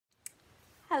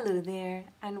Hello there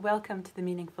and welcome to the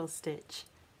Meaningful Stitch.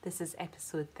 This is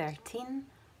episode 13.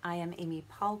 I am Amy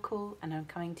Palco and I'm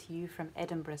coming to you from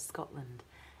Edinburgh, Scotland.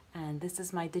 And this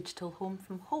is my digital home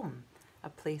from home, a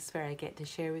place where I get to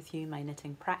share with you my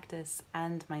knitting practice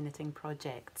and my knitting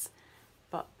projects.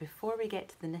 But before we get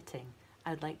to the knitting,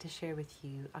 I'd like to share with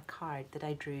you a card that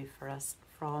I drew for us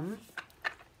from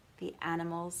the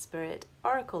Animal Spirit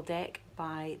Oracle deck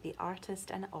by the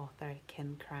artist and author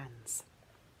Krans.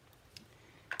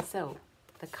 So,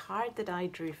 the card that I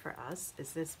drew for us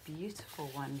is this beautiful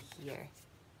one here,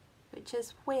 which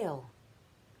is whale.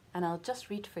 And I'll just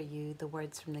read for you the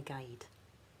words from the guide.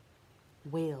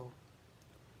 Whale.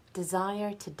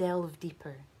 Desire to delve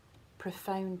deeper,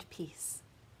 profound peace,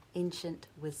 ancient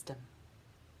wisdom.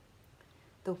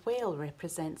 The whale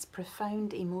represents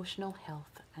profound emotional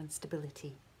health and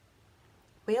stability.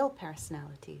 Whale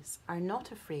personalities are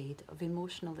not afraid of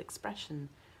emotional expression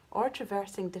or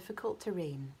traversing difficult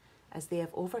terrain as they have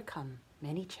overcome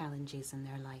many challenges in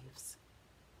their lives.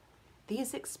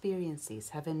 These experiences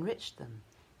have enriched them,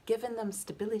 given them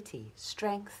stability,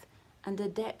 strength, and a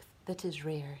depth that is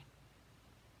rare.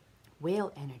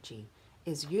 Whale energy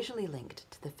is usually linked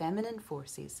to the feminine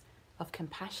forces of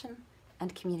compassion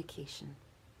and communication.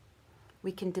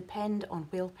 We can depend on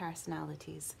whale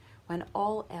personalities when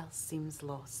all else seems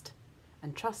lost,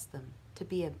 and trust them to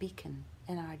be a beacon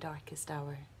in our darkest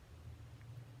hour.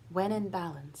 When in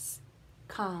balance,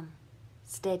 calm,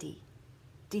 steady,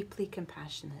 deeply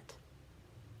compassionate.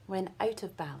 When out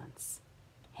of balance,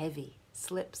 heavy,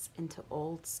 slips into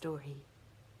old story.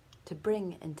 To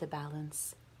bring into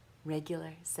balance,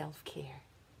 regular self-care.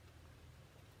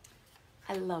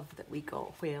 I love that we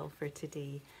got whale for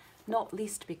today, not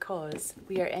least because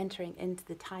we are entering into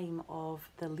the time of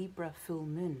the Libra full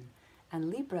moon. And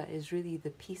Libra is really the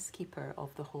peacekeeper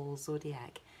of the whole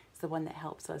zodiac. It's the one that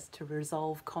helps us to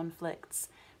resolve conflicts,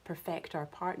 perfect our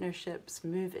partnerships,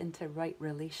 move into right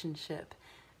relationship,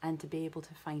 and to be able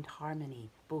to find harmony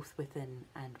both within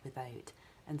and without.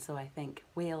 And so I think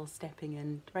whale stepping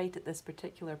in right at this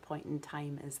particular point in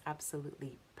time is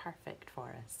absolutely perfect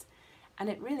for us. And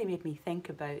it really made me think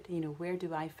about, where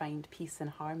do I find peace and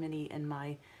harmony in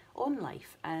my own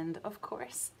life? And of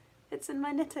course, it's in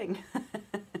my knitting.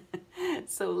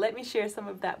 So let me share some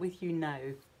of that with you now.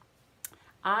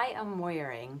 I am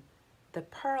wearing the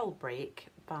Purl break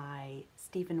by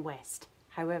Stephen West.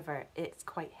 However, it's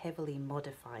quite heavily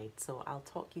modified, so I'll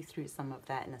talk you through some of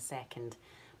that in a second.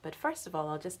 But first of all,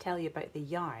 I'll just tell you about the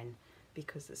yarn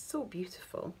because it's so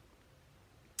beautiful.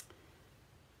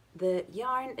 The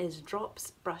yarn is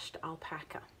Drops Brushed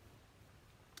Alpaca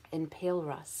in Pale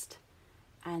Rust.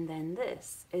 And then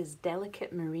this is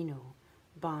Delicate Merino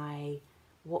by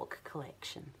Walk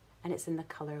Collection, and it's in the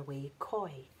colourway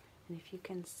Koi. And if you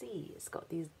can see, it's got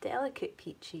these delicate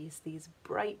peaches, these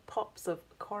bright pops of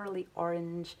corally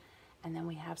orange, and then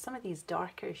we have some of these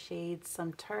darker shades,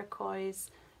 some turquoise,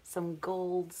 some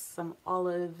golds, some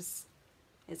olives.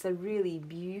 It's a really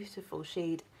beautiful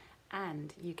shade,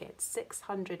 and you get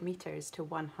 600 meters to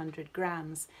 100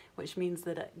 grams, which means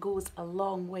that it goes a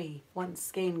long way. One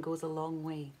skein goes a long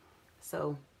way.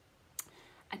 So,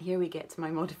 and here we get to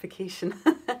my modification.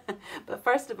 But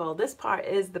first of all, this part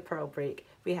is the purl break.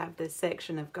 We have this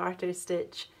section of garter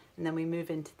stitch, and then we move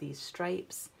into these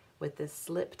stripes with this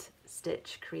slipped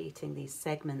stitch creating these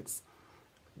segments.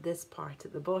 This part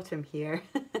at the bottom here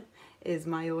is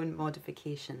my own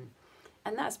modification.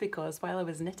 And that's because while I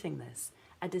was knitting this,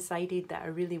 I decided that I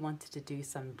really wanted to do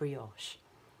some brioche.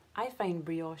 I find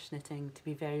brioche knitting to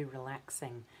be very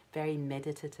relaxing, very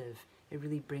meditative. It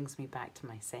really brings me back to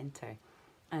my centre.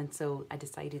 And so I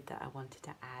decided that I wanted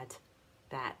to add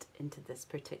that into this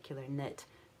particular knit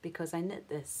because I knit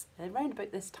this around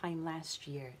about this time last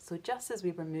year. So just as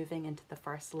we were moving into the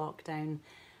first lockdown,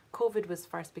 COVID was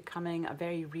first becoming a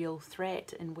very real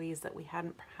threat in ways that we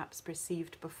hadn't perhaps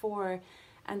perceived before.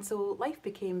 And so life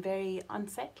became very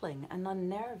unsettling and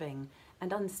unnerving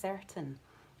and uncertain.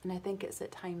 And I think it's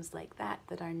at times like that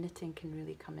that our knitting can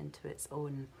really come into its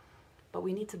own. But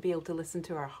we need to be able to listen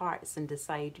to our hearts and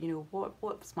decide,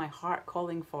 what's my heart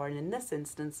calling for? And in this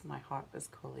instance, my heart was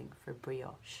calling for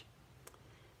brioche.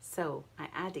 So I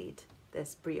added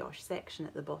this brioche section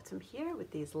at the bottom here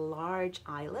with these large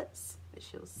eyelets,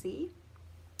 which you'll see,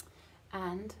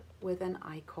 and with an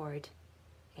I-cord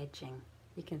edging.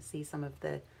 You can see some of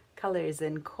the colours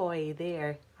in Koi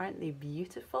there. Aren't they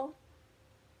beautiful?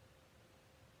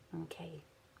 Okay.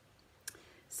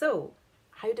 So,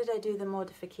 how did I do the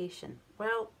modification?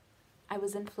 Well, I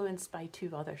was influenced by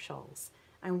two other shawls,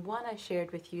 and one I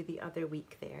shared with you the other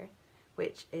week there,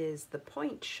 which is the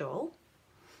Pointe shawl,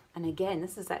 And again,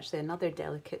 this is actually another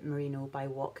delicate merino by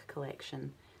Walk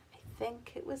Collection. I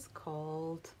think it was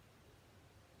called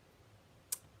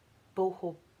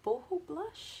Boho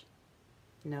Blush?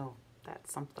 No,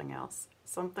 that's something else.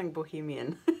 Something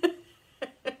bohemian.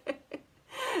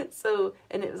 So,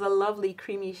 and it was a lovely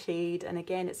creamy shade, and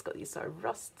again it's got these sort of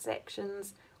rust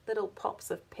sections, little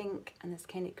pops of pink, and this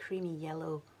kind of creamy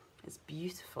yellow. It's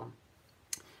beautiful.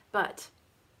 But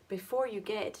before you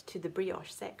get to the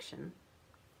brioche section,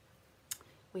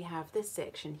 we have this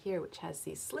section here which has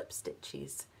these slip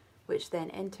stitches, which then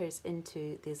enters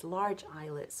into these large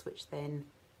eyelets, which then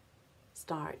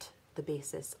start the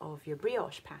basis of your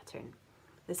brioche pattern.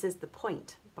 This is the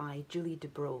Pointe by Julie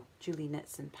Dubreux. Julie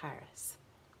knits in Paris.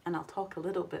 And I'll talk a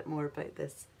little bit more about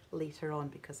this later on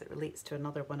because it relates to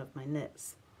another one of my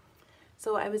knits.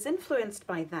 So I was influenced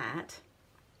by that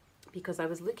because I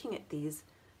was looking at these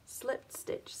slip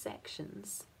stitch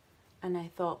sections, and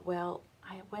I thought, well,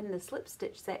 when the slip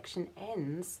stitch section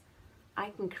ends,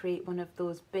 I can create one of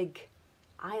those big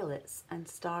eyelets and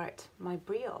start my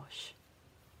brioche.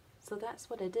 So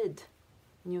that's what I did.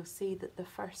 And you'll see that the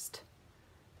first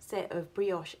set of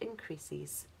brioche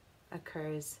increases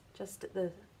occurs just at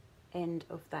the end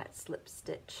of that slip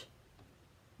stitch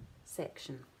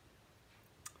section.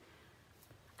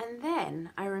 And then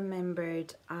I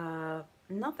remembered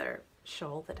another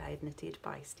shawl that I had knitted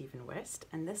by Stephen West,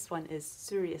 and this one is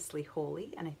Seriously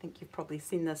Holey, and I think you've probably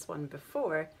seen this one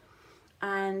before,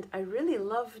 and I really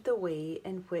loved the way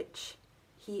in which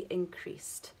he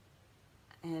increased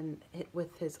it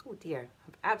with his, oh dear,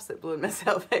 I've absolutely blown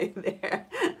myself out there.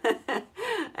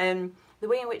 The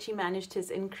way in which he managed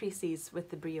his increases with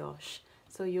the brioche.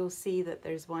 So you'll see that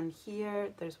there's one here,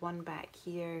 there's one back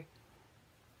here,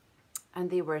 and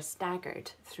they were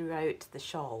staggered throughout the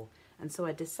shawl. And so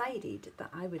I decided that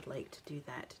I would like to do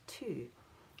that too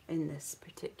in this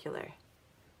particular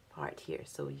part here.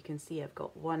 So you can see I've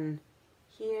got one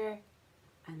here,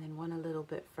 and then one a little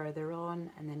bit further on,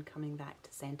 and then coming back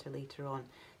to center later on.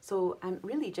 So I'm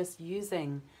really just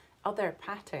using other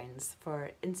patterns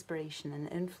for inspiration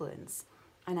and influence,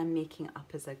 and I'm making it up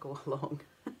as I go along.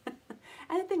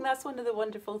 And I think that's one of the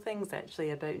wonderful things actually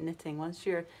about knitting. Once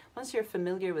you're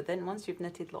familiar with it, once you've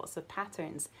knitted lots of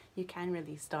patterns, you can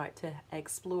really start to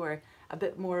explore a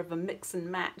bit more of a mix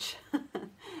and match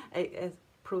a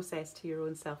process to your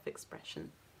own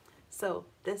self-expression. So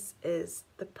this is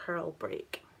the purl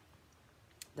break,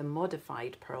 the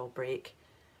modified purl break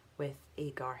with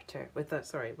a garter, with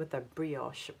a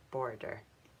brioche border.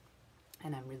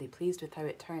 And I'm really pleased with how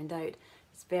it turned out.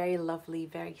 It's very lovely,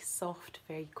 very soft,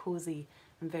 very cozy,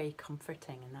 and very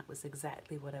comforting, and that was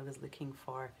exactly what I was looking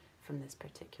for from this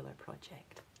particular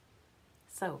project.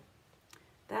 So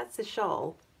that's the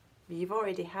shawl. You've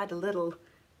already had a little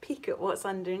peek at what's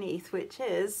underneath, which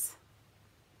is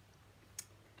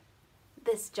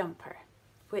this jumper,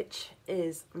 which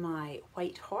is my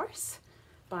White Horse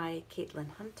by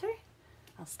Caitlin Hunter.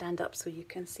 I'll stand up so you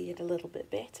can see it a little bit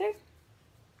better.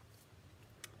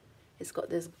 It's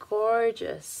got this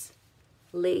gorgeous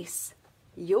lace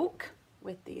yoke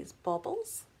with these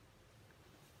baubles,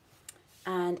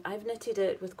 and I've knitted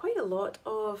it with quite a lot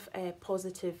of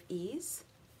positive ease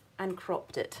and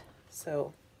cropped it.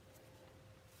 So,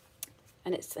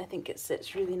 and I think it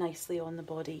sits really nicely on the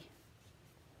body.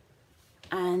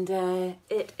 And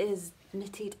it is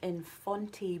knitted in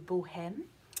Fonte Bohème.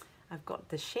 I've got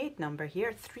the shade number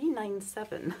here,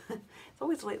 397. It's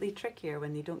always slightly trickier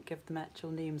when they don't give them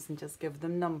actual names and just give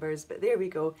them numbers, but there we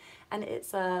go. And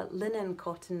it's a linen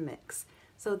cotton mix.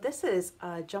 So this is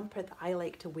a jumper that I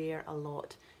like to wear a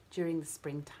lot during the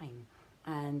springtime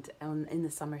and in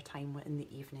the summertime in the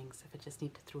evenings if I just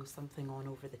need to throw something on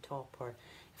over the top, or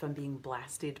if I'm being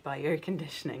blasted by air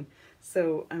conditioning.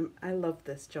 So I love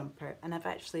this jumper, and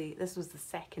this was the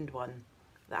second one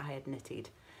that I had knitted.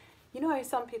 You know how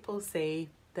some people say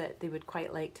that they would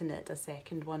quite like to knit a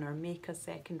second one or make a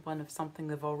second one of something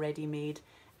they've already made,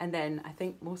 and then I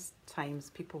think most times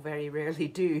people very rarely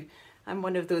do. I'm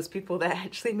one of those people that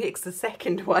actually makes the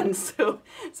second one, so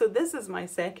this is my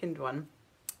second one.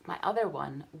 My other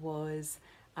one was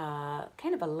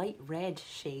kind of a light red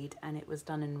shade, and it was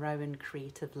done in Rowan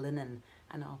Creative Linen,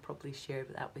 and I'll probably share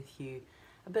that with you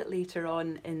a bit later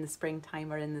on in the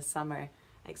springtime or in the summer.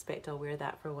 I expect I'll wear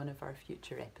that for one of our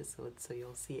future episodes, so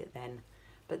you'll see it then.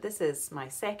 But this is my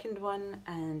second one,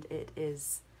 and it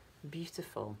is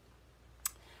beautiful.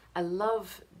 I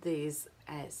love these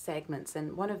segments,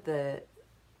 and one of the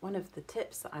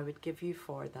tips that I would give you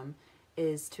for them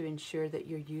is to ensure that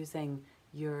you're using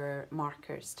your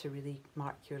markers to really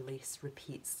mark your lace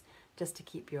repeats, just to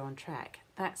keep you on track.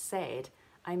 That said,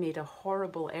 I made a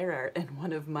horrible error in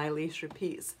one of my lace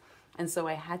repeats. And so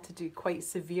I had to do quite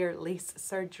severe lace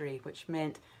surgery, which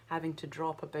meant having to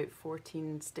drop about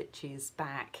 14 stitches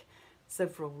back,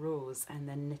 several rows, and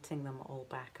then knitting them all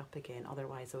back up again.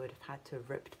 Otherwise I would have had to have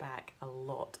ripped back a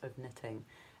lot of knitting.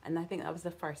 And I think that was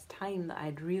the first time that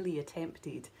I'd really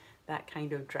attempted that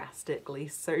kind of drastic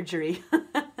lace surgery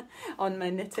on my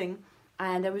knitting.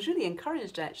 And I was really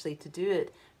encouraged actually to do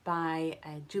it by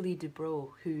Julie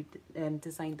Dubreux, who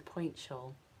designed the Pointe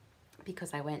shawl,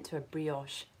 because I went to a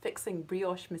fixing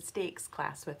brioche mistakes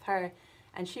class with her,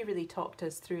 and she really talked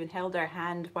us through and held our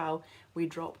hand while we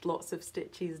dropped lots of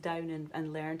stitches down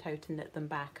and learned how to knit them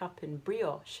back up in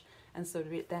brioche. And so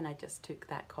then I just took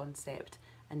that concept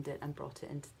and brought it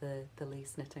into the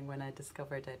lace knitting when I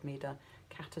discovered I'd made a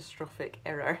catastrophic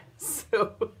error.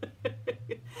 So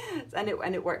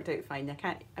and it worked out fine.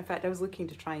 In fact, I was looking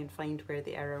to try and find where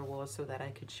the error was so that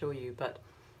I could show you, but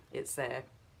it's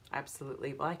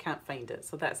absolutely, well, I can't find it,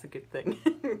 so that's a good thing.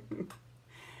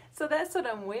 So that's what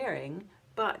I'm wearing,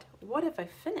 but what have I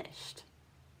finished?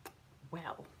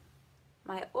 Well,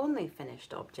 my only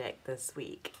finished object this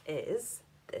week is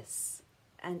this,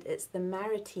 and it's the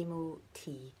Maritimo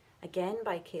tee, again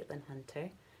by Caitlin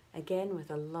Hunter, again with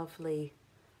a lovely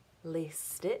lace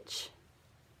stitch,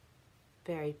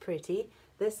 very pretty.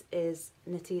 This is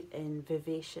knitted in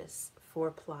Vivacious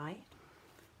 4-ply.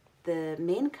 The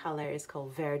main colour is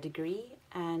called Verdigris,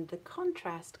 and the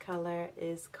contrast colour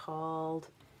is called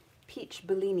Peach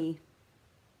Bellini.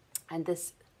 And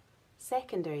this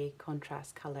secondary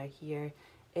contrast colour here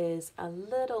is a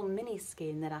little mini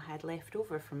skein that I had left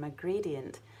over from a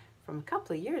gradient from a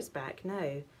couple of years back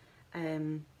now.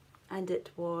 And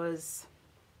it was,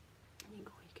 there you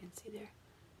go, you can see there.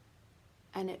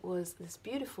 And it was this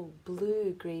beautiful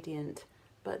blue gradient,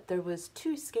 but there was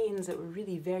two skeins that were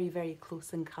really very, very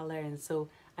close in colour, and so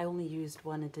I only used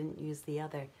one, I didn't use the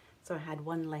other. So I had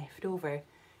one left over,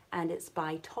 and it's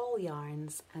by Tall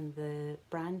Yarns, and the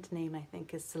brand name I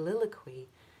think is Soliloquy,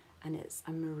 and it's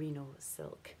a merino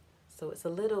silk. So it's a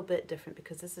little bit different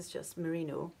because this is just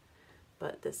merino,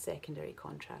 but the secondary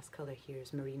contrast colour here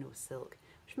is merino silk,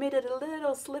 which made it a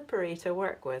little slippery to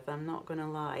work with, I'm not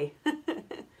gonna lie.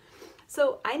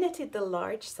 So I knitted the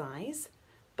large size,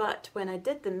 but when I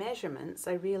did the measurements,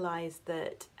 I realised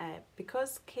that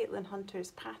because Caitlin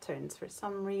Hunter's patterns, for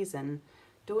some reason,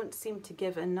 don't seem to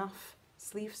give enough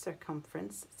sleeve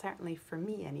circumference, certainly for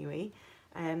me anyway,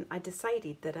 I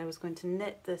decided that I was going to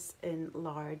knit this in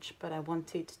large, but I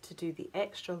wanted to do the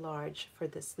extra large for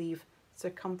the sleeve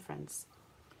circumference.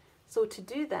 So to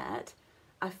do that,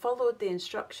 I followed the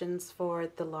instructions for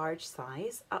the large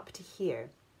size up to here.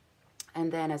 And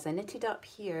then as I knitted up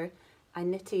here, I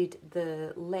knitted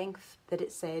the length that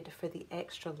it said for the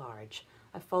extra large.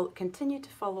 I continued to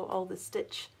follow all the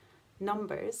stitch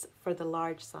numbers for the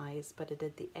large size, but I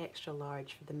did the extra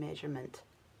large for the measurement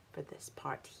for this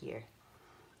part here.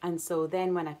 And so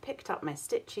then when I picked up my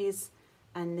stitches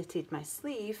and knitted my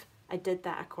sleeve, I did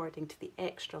that according to the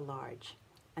extra large.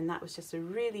 And that was just a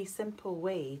really simple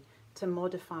way to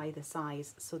modify the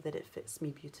size so that it fits me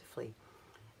beautifully.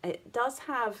 It does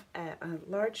have a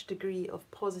large degree of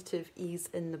positive ease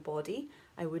in the body.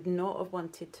 I would not have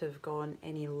wanted to have gone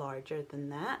any larger than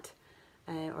that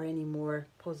or any more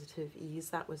positive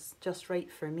ease. That was just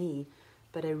right for me,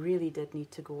 but I really did need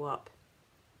to go up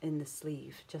in the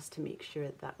sleeve just to make sure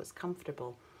that that was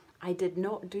comfortable. I did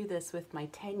not do this with my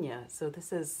tenya, so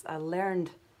this is a learned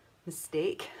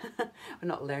mistake. Well,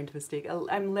 not learned mistake,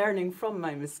 I'm learning from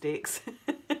my mistakes.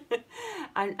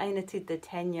 I knitted the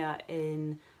tenya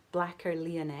in Blacker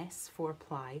Lyonesse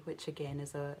 4-ply, which again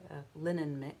is a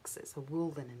linen mix. It's a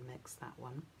wool linen mix, that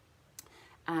one.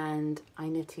 And I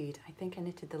think I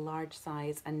knitted the large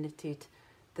size and knitted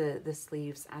the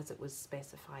sleeves as it was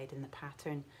specified in the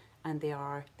pattern. And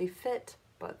they fit,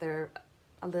 but they're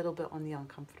a little bit on the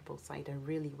uncomfortable side. I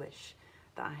really wish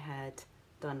that I had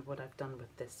done what I've done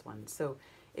with this one. So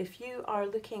if you are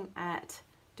looking at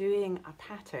doing a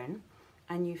pattern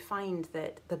and you find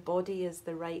that the body is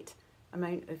the right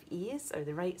amount of ease or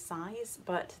the right size,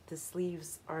 but the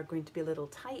sleeves are going to be a little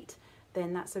tight,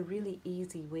 then that's a really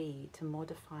easy way to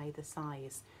modify the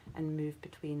size and move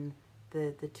between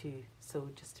the two. So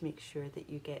just to make sure that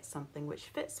you get something which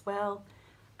fits well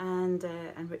and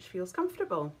which feels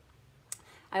comfortable.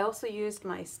 I also used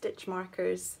my stitch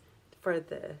markers for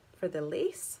the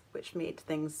lace, which made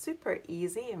things super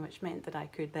easy and which meant that I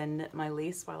could then knit my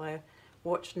lace while I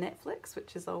watched Netflix,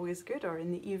 which is always good, or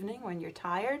in the evening when you're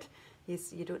tired.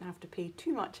 You don't have to pay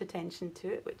too much attention to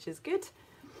it, which is good.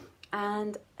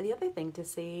 And the other thing to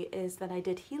say is that I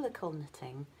did helical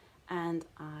knitting, and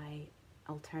I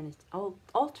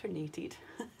alternated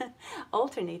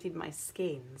alternated my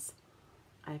skeins.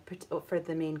 I put for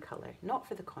the main colour, not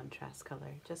for the contrast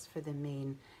colour, just for the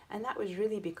main. And that was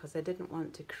really because I didn't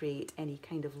want to create any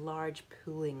kind of large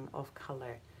pooling of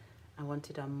colour. I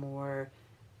wanted a more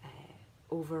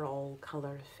overall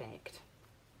colour effect,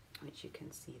 which you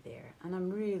can see there. And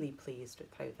I'm really pleased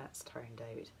with how that's turned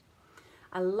out.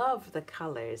 I love the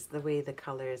colours, the way the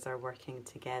colours are working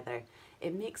together.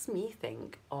 It makes me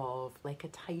think of like a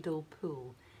tidal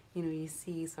pool. You know, you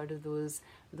see sort of those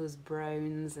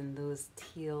browns and those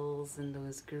teals and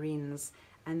those greens,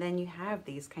 and then you have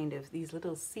these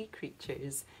little sea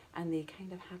creatures, and they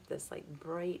kind of have this like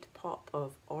bright pop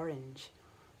of orange,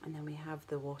 and then we have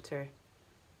the water,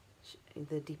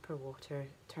 the deeper water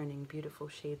turning beautiful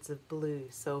shades of blue.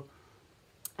 So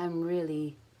I'm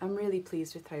really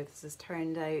pleased with how this has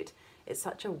turned out. It's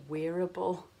such a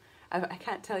wearable, I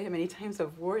can't tell you how many times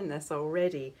I've worn this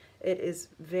already. It is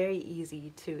very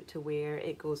easy to wear.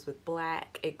 It goes with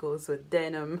black, it goes with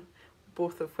denim,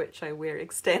 both of which I wear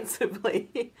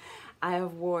extensively. I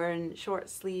have worn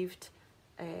short-sleeved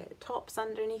tops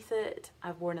underneath it.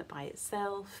 I've worn it by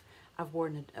itself. I've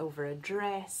worn it over a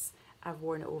dress. I've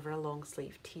worn it over a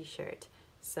long-sleeve t-shirt.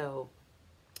 So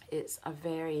it's a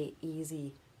very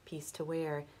easy piece to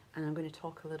wear, and I'm going to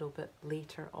talk a little bit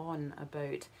later on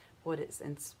about what it's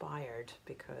inspired,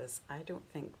 because I don't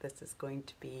think this is going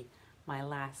to be my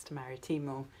last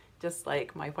Maritimo, just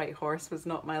like my white horse was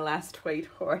not my last white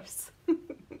horse.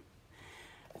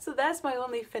 So that's my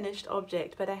only finished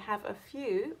object, but I have a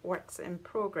few works in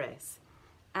progress,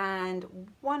 and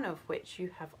one of which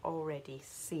you have already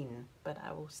seen, but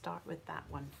I will start with that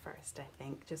one first, I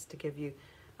think, just to give you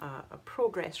a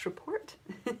progress report.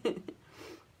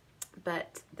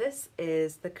 But this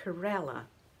is the Corella.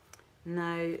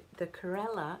 Now, the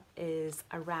Corella is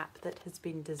a wrap that has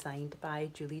been designed by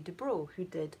Julie Dubreux, who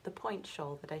did the Pointe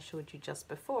shawl that I showed you just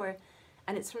before,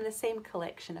 and it's from the same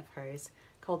collection of hers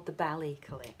called the Ballet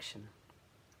Collection.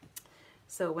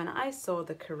 So when I saw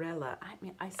the Corella, I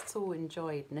mean, I so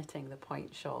enjoyed knitting the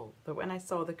Pointe shawl, but when I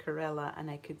saw the Corella and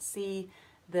I could see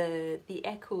the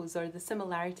echoes or the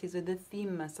similarities or the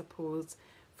theme, I suppose,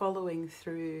 following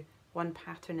through one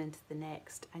pattern into the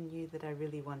next, I knew that I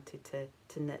really wanted to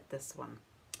knit this one.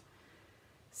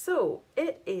 So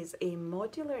it is a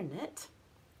modular knit,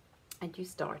 and you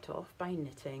start off by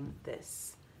knitting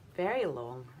this very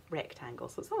long rectangle.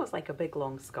 So it's almost like a big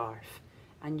long scarf,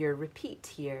 and your repeat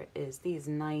here is these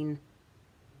nine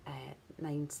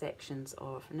repeats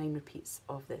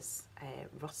of this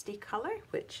rusty colour,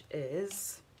 which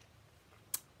is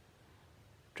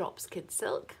Drops Kid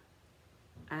Silk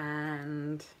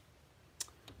and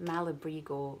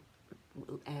Malabrigo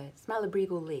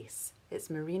lace. It's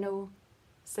merino,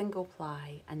 single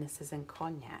ply, and this is in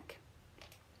cognac.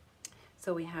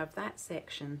 So we have that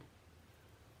section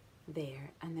there,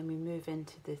 and then we move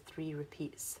into the 3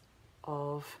 repeats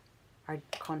of our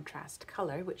contrast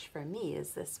colour, which for me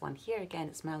is this one here. Again,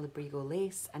 it's Malabrigo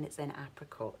lace and it's in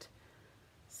apricot.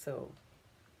 So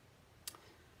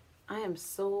I am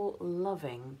so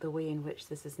loving the way in which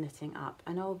this is knitting up,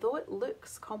 and although it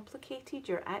looks complicated,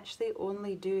 you're actually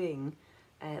only doing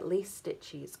lace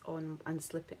stitches on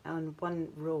one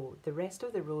row. The rest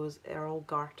of the rows are all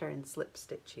garter and slip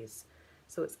stitches,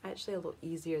 so it's actually a lot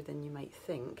easier than you might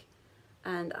think.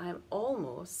 And I'm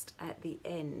almost at the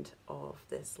end of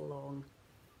this long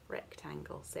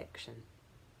rectangle section.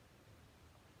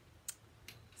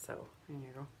 So there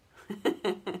you go.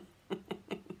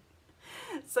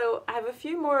 So I have a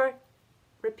few more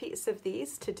repeats of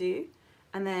these to do,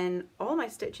 and then all my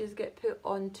stitches get put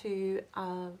onto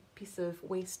a piece of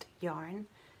waste yarn,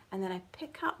 and then I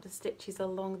pick up the stitches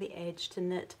along the edge to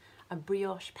knit a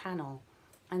brioche panel,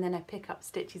 and then I pick up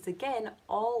stitches again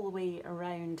all the way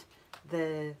around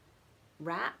the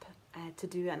wrap to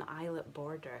do an eyelet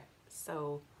border.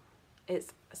 So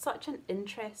it's such an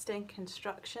interesting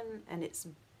construction, and it's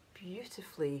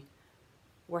beautifully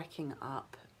working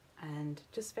up, and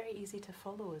just very easy to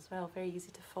follow as well. Very easy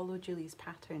to follow Julie's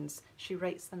patterns. She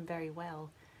writes them very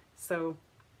well. So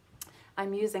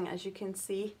I'm using, as you can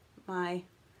see, my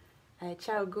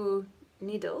Qiaogu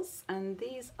needles, and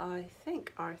these I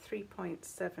think are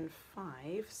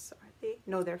 3.75s, are they?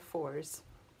 No, they're 4s,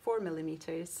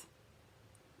 4mm.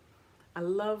 I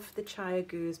love the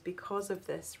Qiaogus because of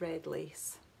this red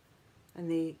lace, and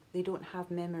they don't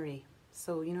have memory.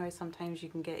 So you know how sometimes you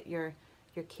can get your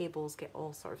cables get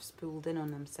all sort of spooled in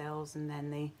on themselves, and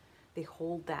then they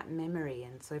hold that memory,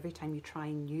 and so every time you try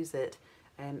and use it,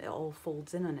 it all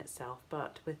folds in on itself.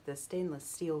 But with the stainless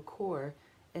steel core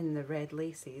in the red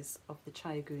laces of the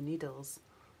Qiaogu needles,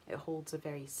 it holds a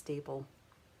very stable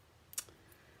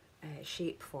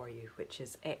shape for you, which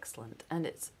is excellent. And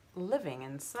it's living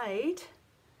inside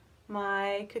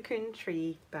my cocoon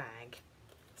tree bag.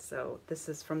 So this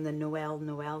is from the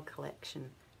Noel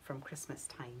collection from Christmas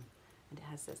time. And it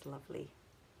has this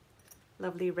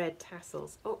lovely red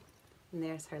tassels. Oh, and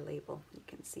there's her label, you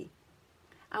can see.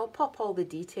 I'll pop all the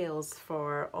details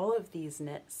for all of these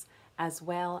knits as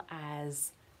well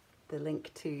as the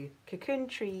link to Cocoon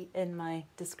Tree in my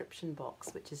description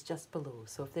box, which is just below.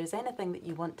 So if there's anything that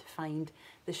you want to find,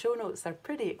 the show notes are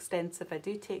pretty extensive. I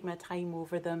do take my time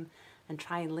over them and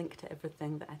try and link to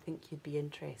everything that I think you'd be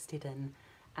interested in.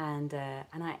 And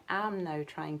I am now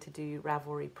trying to do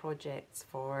Ravelry projects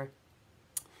for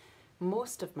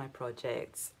most of my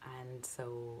projects, and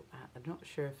so I'm not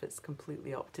sure if it's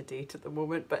completely up to date at the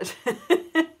moment, but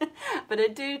but I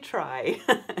do try.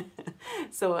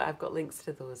 So I've got links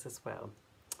to those as well.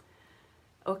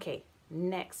 Okay,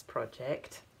 next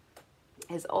project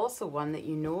is also one that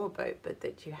you know about but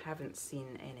that you haven't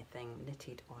seen anything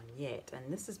knitted on yet,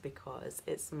 and this is because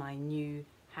it's my new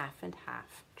half and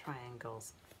half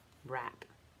triangles wrap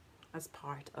as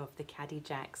part of the Caddy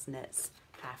Jacks Knits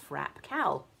half wrap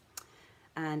cal.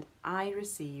 And I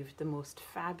received the most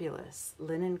fabulous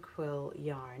linen quill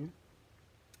yarn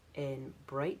in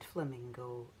bright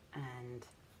flamingo and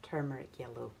turmeric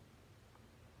yellow.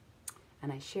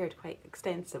 And I shared quite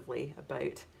extensively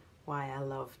about why I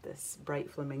love this bright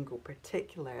flamingo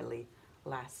particularly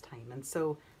last time. And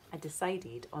so I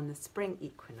decided on the spring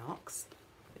equinox,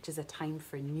 which is a time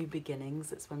for new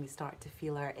beginnings. It's when we start to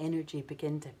feel our energy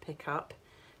begin to pick up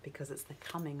because it's the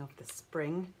coming of the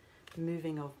spring,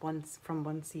 moving from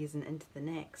one season into the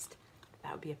next.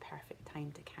 That would be a perfect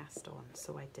time to cast on.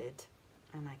 So I did,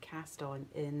 and I cast on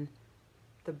in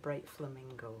the bright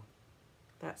flamingo.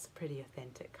 That's a pretty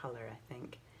authentic colour, I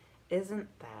think. Isn't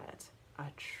that a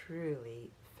truly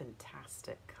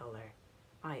fantastic colour?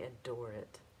 I adore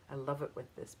it. I love it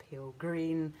with this pale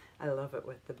green. I love it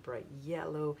with the bright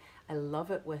yellow. I love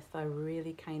it with a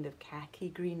really kind of khaki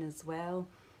green as well.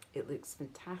 It looks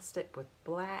fantastic with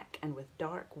black and with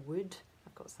dark wood.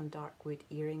 I've got some dark wood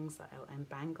earrings and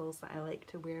bangles that I like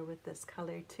to wear with this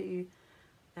colour too.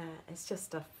 It's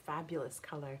just a fabulous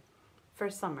colour for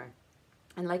summer.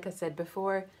 And like I said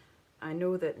before, I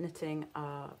know that knitting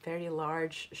a very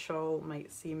large shawl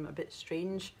might seem a bit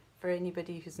strange for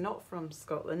anybody who's not from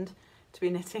Scotland to be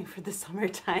knitting for the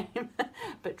summertime,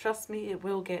 but trust me, it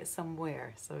will get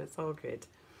somewhere, so it's all good.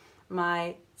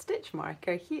 My stitch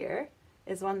marker here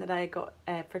is one that I got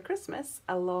for Christmas,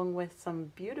 along with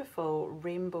some beautiful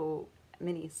rainbow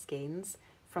mini skeins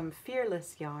from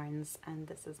Fearless Yarns, and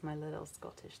this is my little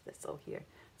Scottish thistle here.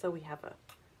 So we have a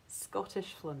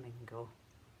Scottish flamingo.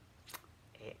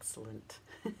 Excellent.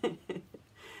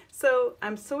 So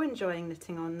I'm so enjoying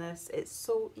knitting on this. It's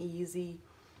so easy.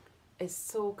 It's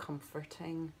so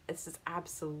comforting. This is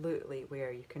absolutely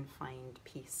where you can find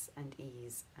peace and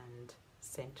ease and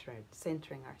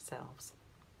centering ourselves.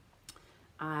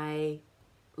 I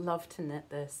love to knit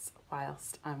this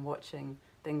whilst I'm watching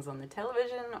things on the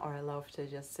television, or I love to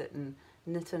just sit and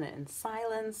knit on it in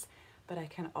silence, but I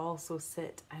can also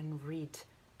sit and read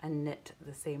and knit at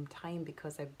the same time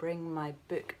because I bring my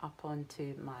book up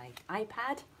onto my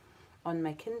iPad on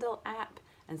my Kindle app,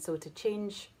 and so to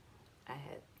change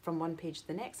from one page to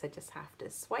the next I just have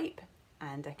to swipe,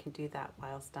 and I can do that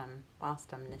whilst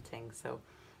I'm knitting. So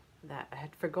that I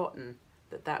had forgotten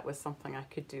that was something I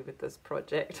could do with this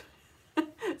project.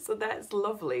 So that's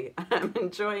lovely. I'm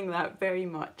enjoying that very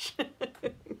much.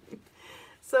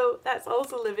 So that's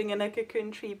also living in a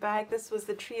Cocoon Tree bag. This was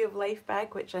the Tree of Life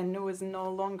bag, which I know is no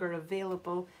longer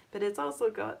available, but it's also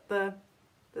got the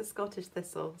Scottish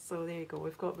thistle. So there you go.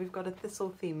 We've got a thistle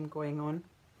theme going on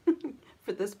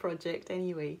for this project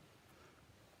anyway.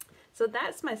 So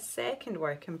that's my second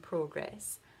work in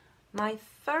progress. My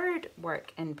third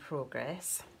work in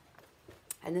progress,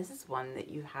 and this is one that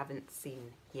you haven't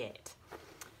seen yet.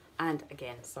 And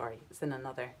again, sorry, it's in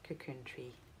another Cocoon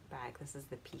Tree bag. This is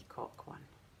the peacock one.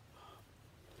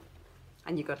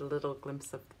 And you got a little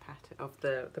glimpse of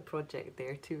the project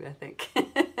there too, I think.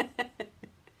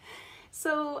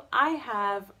 So I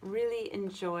have really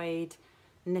enjoyed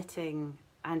knitting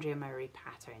Andrea Murray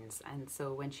patterns, and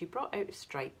so when she brought out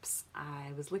stripes,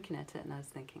 I was looking at it and I was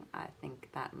thinking, I think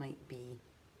that might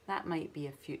be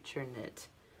a future knit.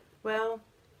 Well,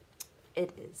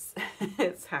 it is.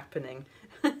 It's happening.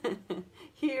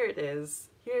 Here it is.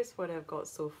 Here's what I've got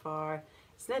so far.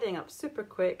 It's knitting up super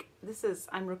quick.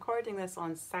 I'm recording this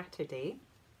on Saturday.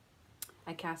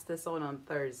 I cast this on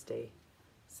Thursday.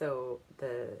 So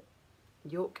the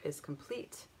yoke is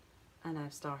complete and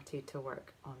I've started to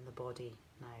work on the body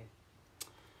now.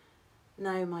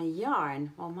 Now my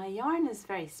yarn, well, my yarn is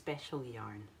very special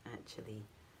yarn actually.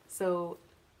 So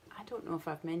I don't know if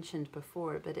I've mentioned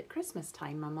before, but at Christmas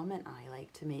time my mum and I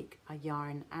like to make a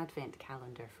yarn advent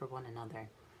calendar for one another.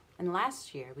 And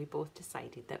last year we both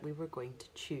decided that we were going to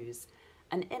choose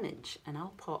an image, and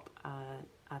I'll pop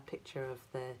a picture of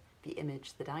the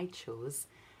image that I chose,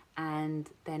 and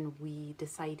then we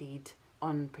decided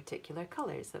on particular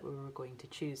colours that we were going to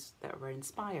choose that were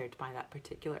inspired by that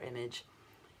particular image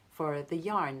for the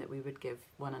yarn that we would give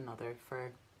one another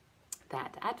for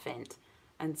that advent.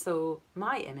 And so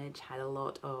my image had a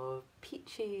lot of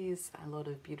peaches, a lot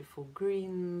of beautiful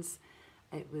greens.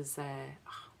 It was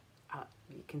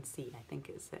you can see, I think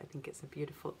it's a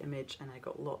beautiful image, and I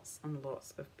got lots and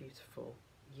lots of beautiful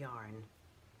yarn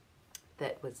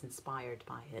that was inspired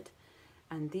by it.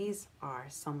 And these are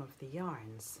some of the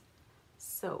yarns.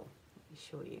 So let me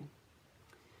show you.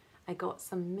 I got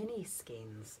some mini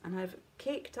skeins, and I've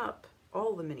caked up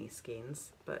all the mini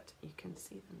skeins, but you can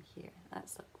see them here.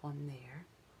 That's like one there,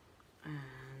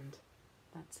 and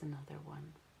that's another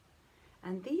one.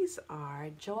 And these are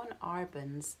John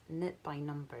Arbon's knit by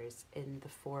numbers in the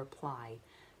 4-ply.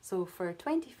 So for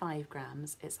 25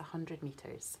 grams, it's 100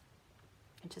 meters,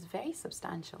 which is very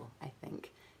substantial, I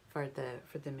think, for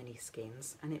the mini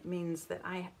skeins. And it means that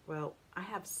I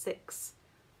have 6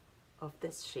 of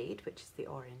this shade, which is the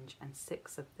orange, and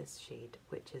 6 of this shade,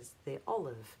 which is the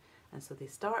olive. And so they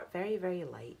start very, very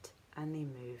light, and they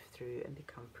move through and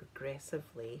become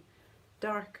progressively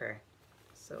darker.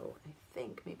 So I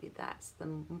think maybe that's the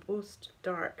most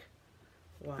dark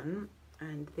one,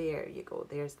 and there you go,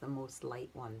 there's the most light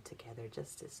one together,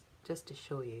 just to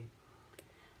show you.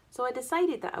 So I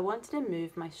decided that I wanted to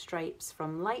move my stripes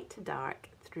from light to dark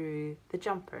through the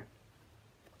jumper,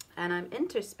 and I'm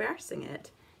interspersing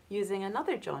it using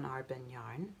another John Arbon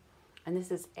yarn, and this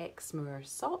is Exmoor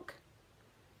Sock,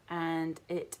 and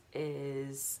it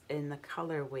is in the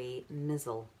colourway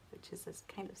Mizzle, which is this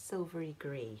kind of silvery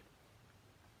grey.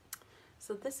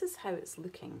 So this is how it's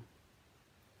looking.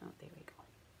 Oh, there we go.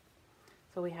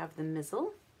 So we have the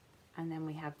Mizzle, and then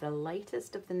we have the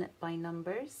lightest of the knit by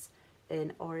numbers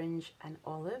in orange and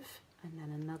olive, and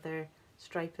then another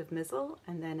stripe of Mizzle,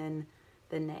 and then in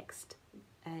the next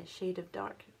shade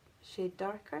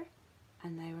darker,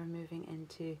 and now we're moving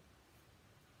into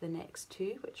the next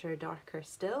 2, which are darker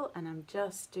still, and I'm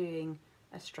just doing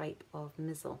a stripe of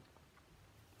Mizzle.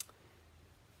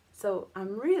 So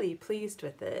I'm really pleased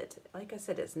with it. Like I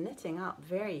said, it's knitting up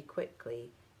very quickly.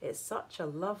 It's such a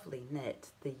lovely knit.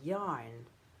 The yarn,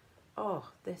 oh,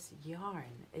 this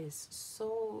yarn is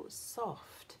so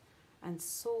soft and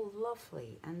so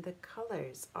lovely, and the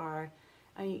colours are,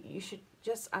 I mean, you should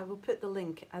just, I will put the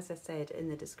link, as I said, in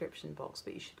the description box,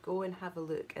 but you should go and have a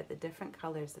look at the different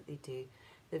colours that they do.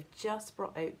 They've just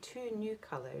brought out 2 new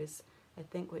colours, I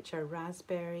think, which are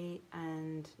raspberry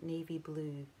and navy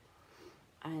blue,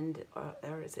 and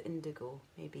or is it indigo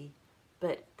maybe,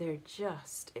 but they're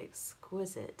just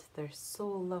exquisite. They're so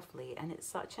lovely, and it's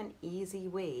such an easy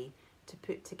way to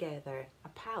put together a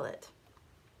palette.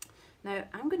 Now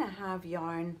I'm going to have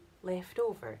yarn left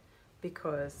over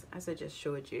because, as I just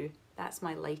showed you, that's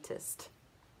my lightest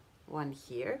one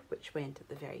here, which went at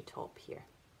the very top here,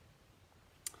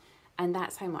 and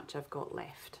that's how much I've got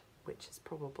left, which is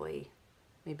probably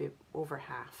maybe over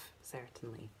half,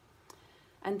 certainly.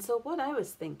 And so what I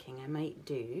was thinking I might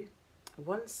do,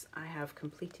 once I have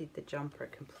completed the jumper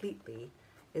completely,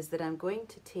 is that I'm going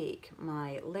to take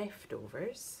my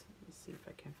leftovers, let's see if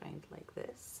I can find like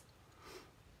this,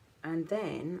 and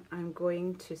then I'm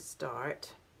going to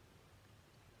start,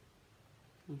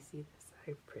 you see this,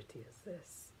 how pretty is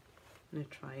this? I'm going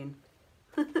to try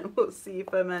and we'll see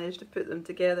if I manage to put them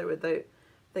together without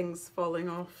things falling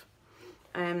off.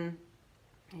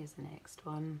 Here's the next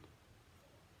one.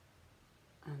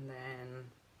 And then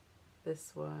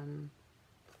this one,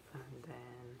 and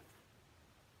then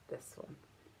this one.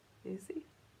 You see?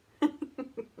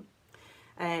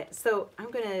 So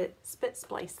I'm going to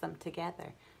splice them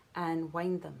together and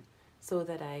wind them so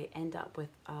that I end up with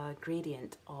a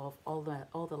gradient of all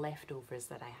the leftovers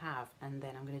that I have, and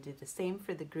then I'm going to do the same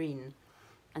for the green,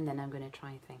 and then I'm going to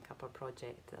try and think up a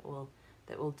project that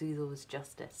will do those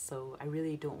justice. So I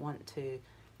really don't want to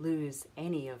lose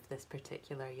any of this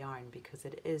particular yarn because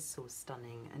it is so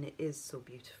stunning and it is so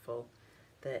beautiful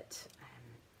that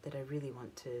that I really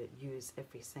want to use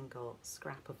every single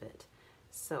scrap of it.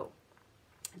 So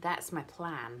that's my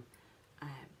plan,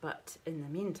 but in the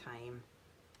meantime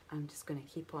I'm just going to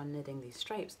keep on knitting these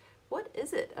stripes. What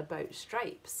is it about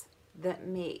stripes that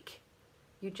make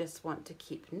you just want to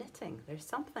keep knitting? There's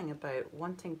something about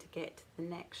wanting to get to the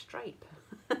next stripe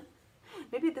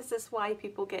Maybe this is why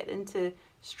people get into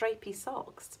stripy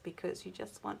socks, because you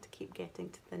just want to keep getting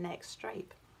to the next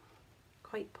stripe.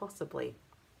 Quite possibly.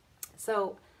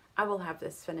 So I will have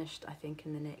this finished, I think,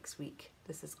 in the next week.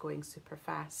 This is going super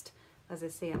fast. As I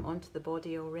say, I'm onto the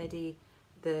body already.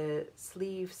 The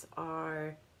sleeves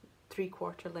are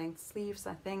 3/4 length sleeves,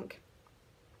 I think.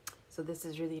 So this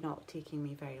is really not taking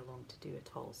me very long to do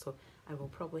at all. So I will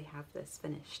probably have this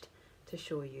finished to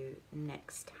show you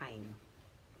next time.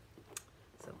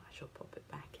 So I shall pop it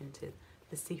back into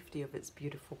the safety of its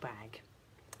beautiful bag.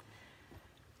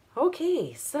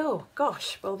 Okay, so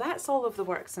gosh, well that's all of the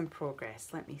works in progress.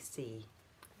 Let me see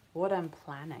what I'm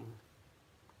planning.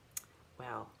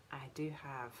 Well, I do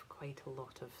have quite a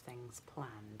lot of things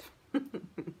planned.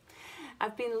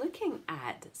 I've been looking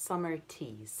at summer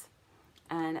teas,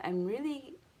 and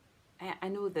I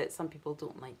know that some people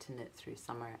don't like to knit through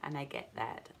summer, and I get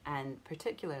that, and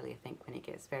particularly I think when it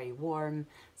gets very warm,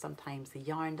 sometimes the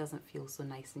yarn doesn't feel so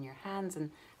nice in your hands, and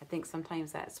I think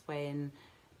sometimes that's when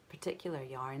particular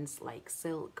yarns like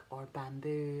silk or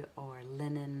bamboo or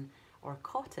linen or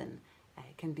cotton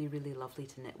can be really lovely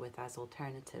to knit with as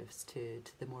alternatives to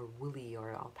the more woolly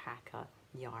or alpaca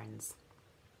yarns.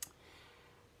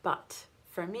 But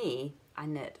for me, I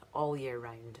knit all year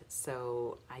round,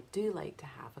 so I do like to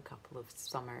have a couple of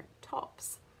summer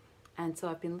tops. And so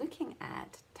I've been looking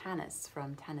at Tanis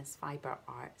from Tanis Fibre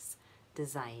Arts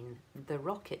design, the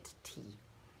Rocket Tee.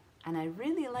 And I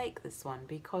really like this one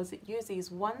because it uses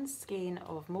 1 skein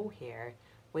of mohair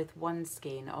with 1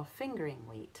 skein of fingering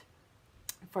weight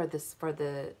for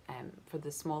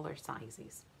the smaller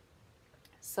sizes.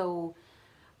 So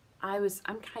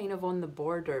I'm kind of on the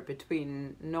border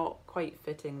between not quite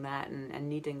fitting that and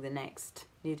needing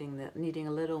needing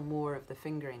a little more of the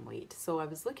fingering weight. So I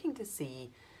was looking to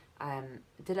see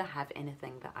did I have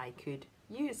anything that I could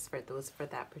use for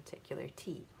that particular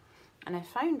tee. And I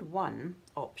found one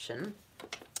option,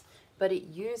 but it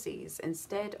uses,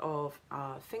 instead of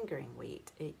fingering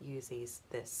weight, it uses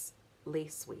this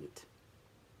lace weight.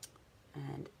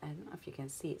 And I don't know if you can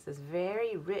see, it's this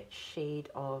very rich shade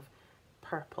of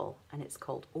purple, and it's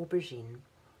called Aubergine.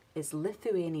 It's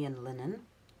Lithuanian linen,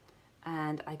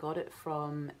 and I got it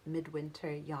from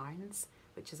Midwinter Yarns,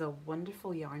 which is a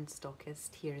wonderful yarn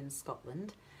stockist here in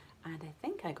Scotland. And I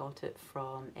think I got it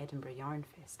from Edinburgh Yarn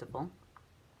Festival.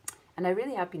 And I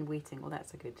really have been waiting, well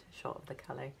that's a good shot of the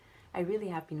colour, I really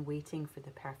have been waiting for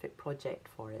the perfect project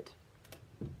for it.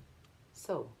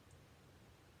 So,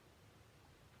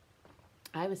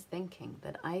 I was thinking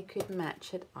that I could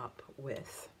match it up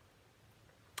with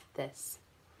this,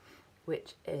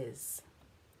 which is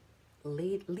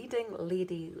Leading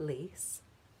Lady Lace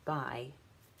by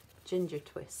Ginger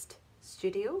Twist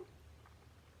Studio.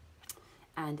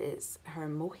 And it's her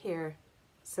mohair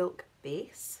silk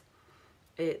base.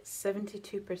 It's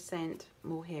 72%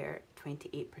 mohair,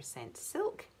 28%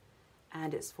 silk,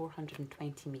 and it's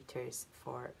 420 meters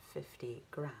for 50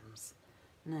 grams.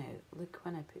 Now, look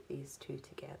when I put these two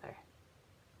together.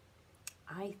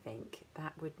 I think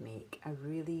that would make a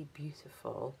really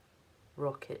beautiful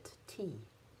rocket tee.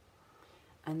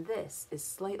 And this is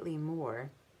slightly more,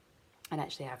 and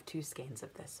actually I have 2 skeins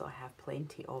of this, so I have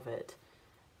plenty of it.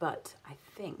 But I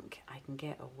think I can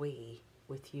get away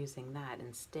with using that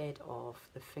instead of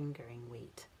the fingering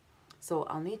weight. So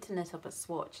I'll need to knit up a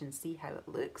swatch and see how it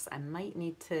looks. I might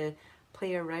need to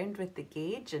play around with the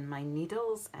gauge and my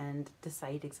needles and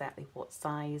decide exactly what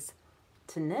size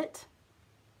to knit.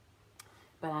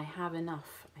 But I have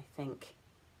enough, I think,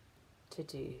 to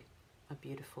do a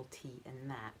beautiful tee in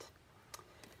that.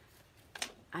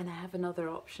 And I have another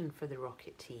option for the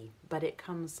rocket tee, but it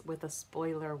comes with a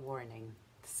spoiler warning.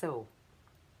 So,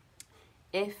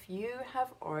 if you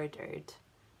have ordered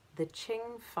the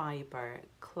Qing Fibre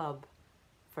Club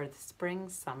for the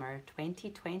Spring-Summer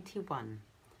 2021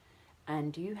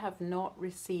 and you have not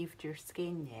received your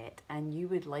skein yet and you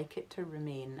would like it to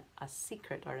remain a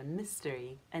secret or a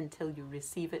mystery until you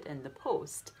receive it in the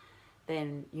post,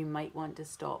 then you might want to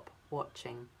stop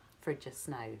watching for just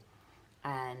now.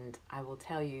 And I will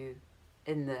tell you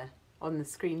on the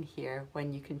screen here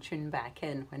when you can tune back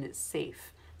in when it's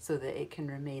safe, so that it can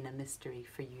remain a mystery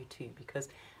for you too, because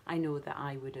I know that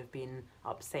I would have been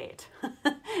upset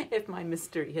if my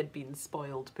mystery had been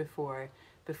spoiled before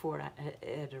it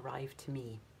had arrived to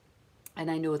me. And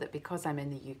I know that because I'm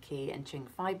in the UK and Qing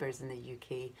Fibre's in the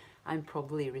UK, I'm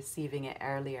probably receiving it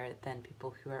earlier than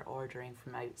people who are ordering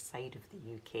from outside of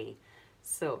the UK.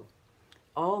 So,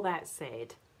 all that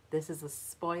said, this is a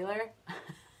spoiler.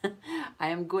 I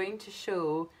am going to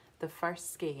show the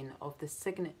first skein of the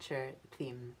signature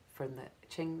theme from the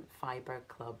Qing Fibre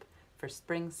Club for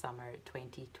spring summer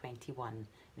 2021.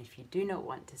 And if you do not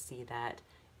want to see that,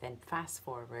 then fast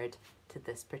forward to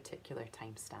this particular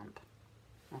timestamp.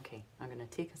 Okay, I'm going to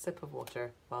take a sip of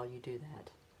water while you do that.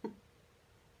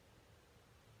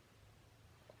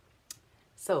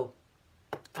 So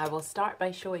I will start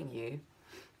by showing you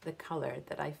the colour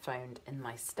that I found in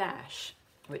my stash,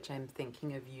 which I'm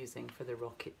thinking of using for the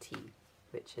rocket tea,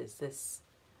 which is this,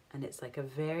 and it's like a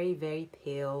very, very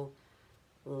pale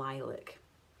lilac,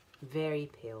 very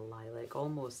pale lilac,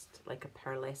 almost like a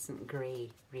pearlescent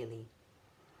grey, really.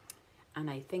 And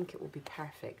I think it will be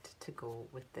perfect to go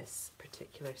with this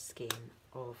particular skein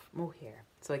of mohair.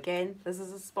 So again, this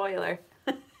is a spoiler.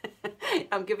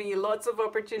 I'm giving you lots of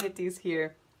opportunities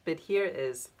here, but here it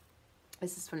is.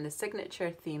 This is from the signature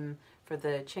theme for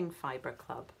the Qing Fibre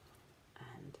Club.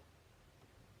 And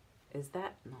is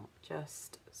that not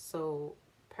just so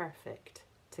perfect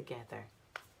together?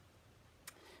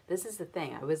 This is the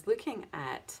thing. I was looking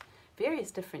at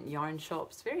various different yarn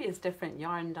shops, various different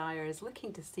yarn dyers,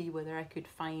 looking to see whether I could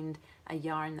find a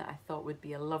yarn that I thought would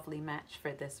be a lovely match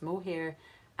for this mohair,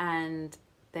 and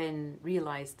then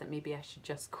realised that maybe I should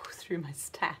just go through my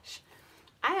stash.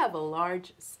 I have a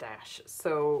large stash,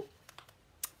 so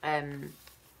it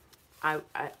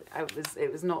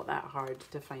was not that hard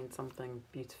to find something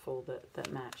beautiful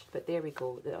that matched. But there we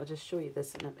go. I'll just show you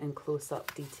this in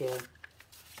close-up detail.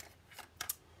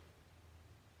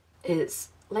 It's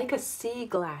like a sea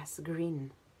glass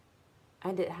green,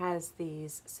 and it has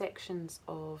these sections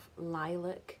of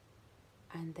lilac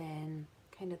and then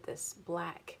kind of this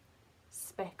black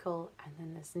speckle and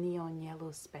then this neon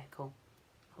yellow speckle.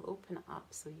 I'll open it up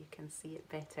so you can see it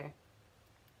better.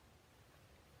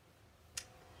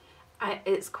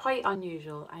 It's quite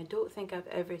unusual. I don't think I've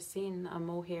ever seen a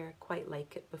mohair quite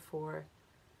like it before,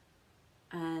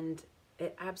 and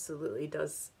it absolutely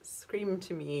does scream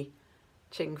to me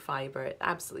Qing Fibre. It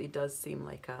absolutely does seem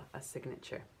like a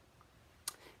signature.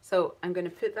 So I'm going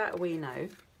to put that away now.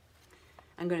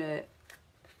 I'm going to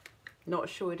not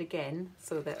show it again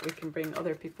so that we can bring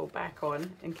other people back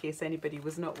on in case anybody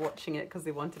was not watching it because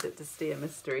they wanted it to stay a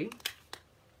mystery.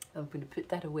 I'm going to put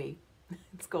that away.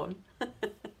 It's gone.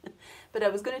 But I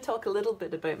was going to talk a little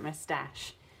bit about my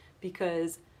stash,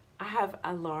 because I have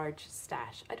a large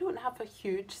stash. I don't have a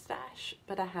huge stash,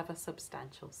 but I have a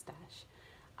substantial stash.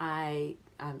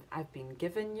 I've been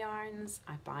given yarns,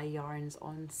 I buy yarns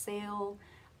on sale,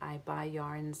 I buy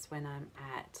yarns when I'm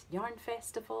at yarn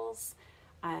festivals.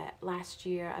 Last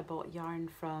year I bought yarn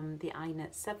from the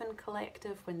iKnit7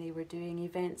 collective when they were doing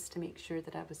events to make sure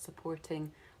that I was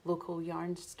supporting local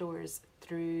yarn stores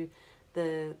through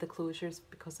the closures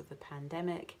because of the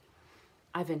pandemic.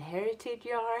 I've inherited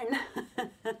yarn.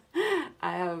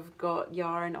 I have got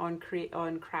yarn on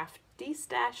craft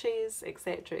stashes,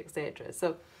 etc, etc.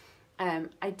 So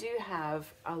I do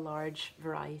have a large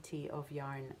variety of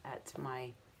yarn at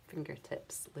my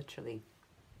fingertips, literally.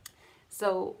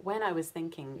 So when I was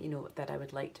thinking, you know, that I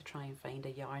would like to try and find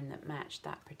a yarn that matched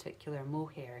that particular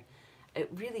mohair, it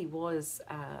really was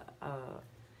a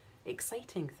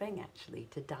exciting thing actually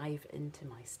to dive into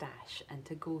my stash and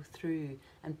to go through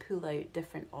and pull out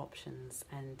different options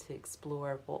and to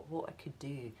explore what I could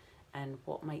do and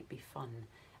what might be fun.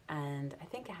 And I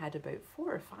think I had about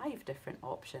 4 or 5 different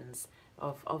options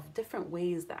of different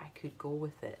ways that I could go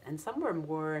with it, and some were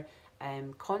more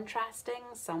contrasting,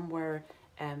 some were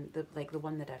like the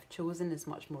one that I've chosen is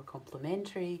much more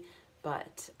complementary,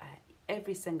 but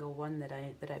every single one that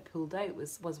I pulled out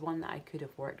was one that I could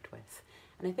have worked with.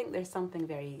 And I think there's something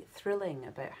very thrilling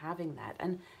about having that.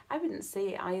 And I wouldn't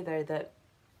say either that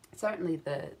certainly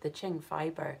the Qing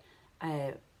Fibre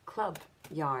Club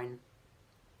yarn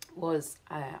was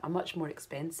a much more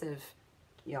expensive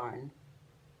yarn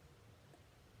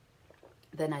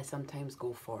than I sometimes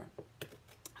go for.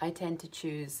 I tend to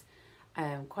choose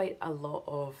quite a lot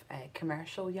of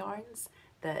commercial yarns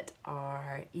that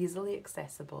are easily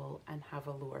accessible and have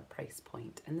a lower price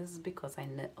point. And this is because I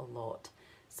knit a lot.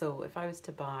 So if I was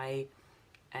to buy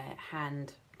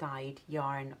hand-dyed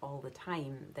yarn all the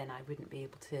time, then I wouldn't be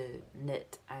able to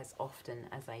knit as often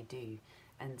as I do.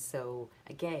 And so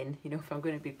again, you know, if I'm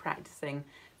going to be practicing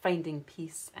finding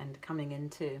peace and coming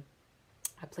into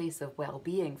a place of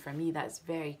well-being, for me that's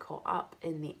very caught up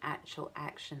in the actual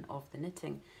action of the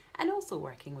knitting, and also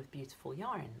working with beautiful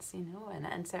yarns, you know,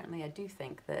 and certainly I do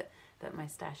think that my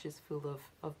stash is full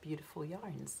of beautiful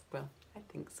yarns. Well, I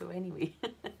think so anyway.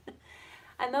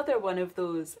 Another one of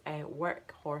those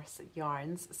workhorse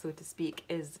yarns, so to speak,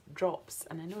 is drops.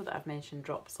 And I know that I've mentioned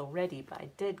drops already, but I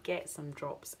did get some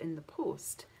drops in the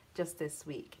post just this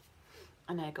week.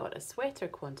 And I got a sweater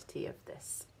quantity of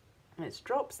this. And it's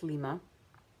Drops Lima.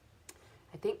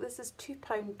 I think this is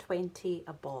 £2.20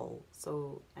 a ball.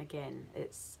 So again,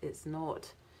 it's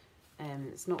not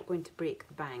going to break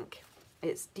the bank.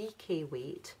 It's DK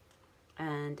weight,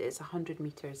 and it's 100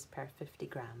 meters per 50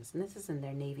 grams. And this is in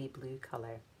their navy blue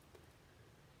colour.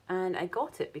 And I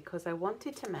got it because I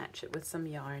wanted to match it with some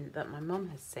yarn that my mum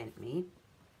has sent me,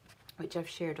 which I've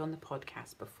shared on the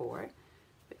podcast before,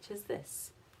 which is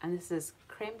this. And this is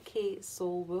Kremke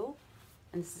Soul Wool,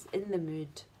 and this is In the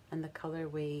Mood, and the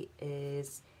colourway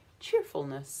is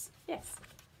Cheerfulness. Yes,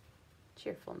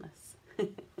 Cheerfulness.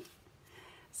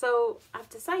 So I've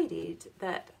decided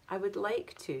that I would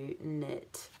like to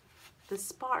knit the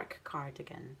Spark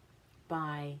cardigan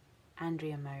by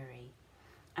Andrea Mowry,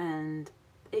 and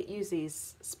it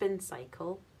uses spin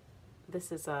cycle.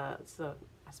 This is I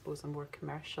suppose a more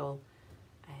commercial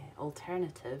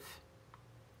alternative,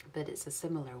 but it's a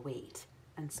similar weight,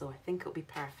 and so I think it'll be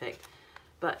perfect.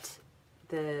 But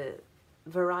the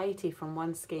variety from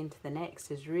one skein to the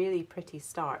next is really pretty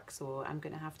stark, so I'm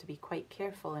going to have to be quite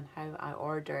careful in how I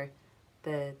order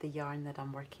the yarn that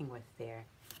I'm working with there.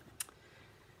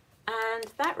 And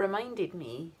that reminded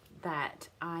me that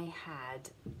I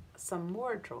had some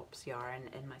more drops yarn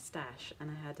in my stash, and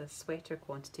I had a sweater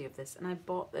quantity of this, and I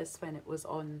bought this when it was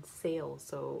on sale,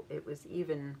 so it was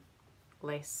even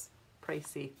less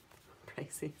pricey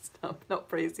stuff, not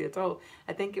pricey at all.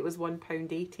 I think it was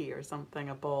 £1.80 or something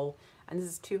a ball, and this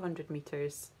is 200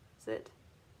 meters, is it?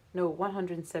 No,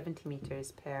 170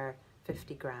 meters per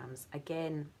 50 grams.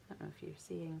 Again, I don't know if you're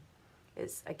seeing,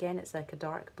 it's like a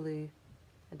dark blue,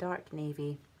 a dark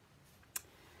navy,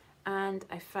 and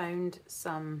I found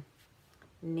some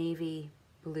navy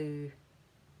blue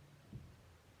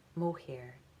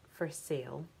mohair for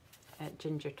sale at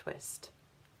Ginger Twist.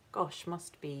 Gosh,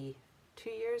 must be 2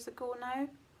 years ago now.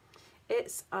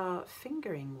 It's a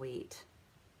fingering weight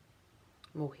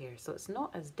mohair, so it's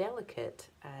not as delicate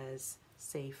as,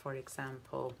 say, for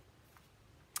example,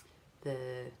 let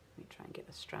me try and get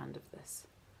a strand of this,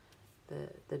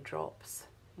 the drops.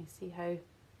 You see how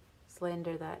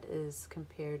slender that is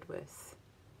compared with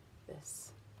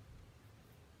this.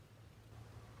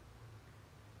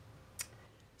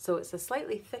 So it's a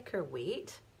slightly thicker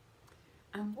weight,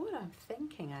 and what I'm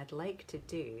thinking I'd like to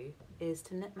do is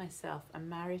to knit myself a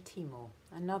Maritimo,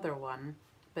 another one,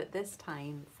 but this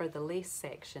time for the lace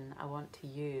section I want to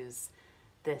use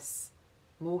this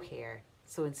mohair.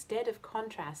 So instead of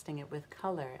contrasting it with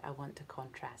colour, I want to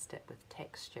contrast it with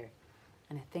texture,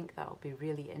 and I think that will be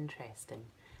really interesting.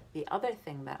 The other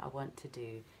thing that I want to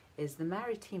do is the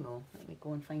Maritimo, let me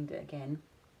go and find it again.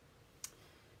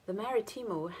 The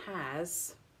Maritimo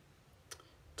has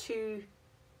two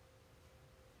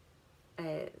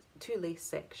lace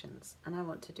sections, and I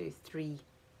want to do 3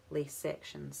 lace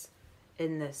sections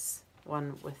in this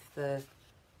one with the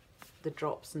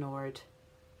drops Nord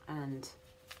and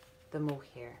the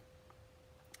mohair.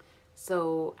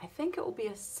 So I think it will be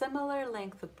a similar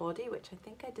length of body, which I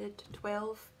think I did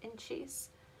 12 inches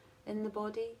in the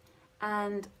body,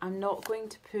 and I'm not going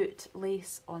to put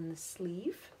lace on the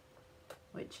sleeve,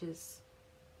 which is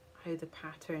how the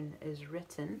pattern is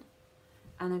written,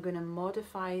 and I'm going to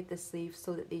modify the sleeves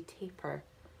so that they taper,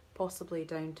 possibly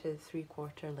down to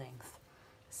 3/4 length.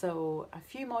 So a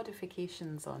few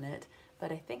modifications on it,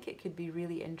 but I think it could be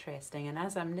really interesting. And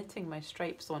as I'm knitting my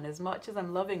stripes on, as much as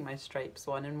I'm loving my stripes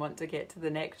on and want to get to the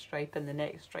next stripe and the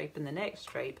next stripe and the next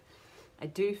stripe, I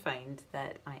do find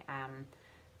that I am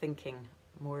thinking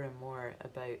more and more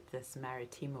about this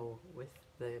Maritimo with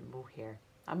the mohair.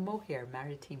 A mohair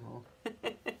Maritimo.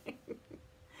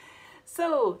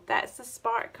 So that's the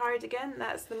Spark cardigan,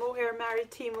 that's the mohair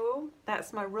Maritimo,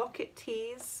 that's my Rocket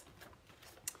Tees,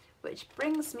 which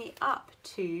brings me up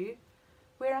to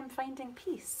where I'm finding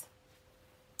peace.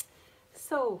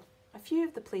 So a few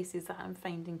of the places that I'm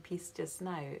finding peace just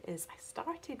now is I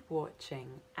started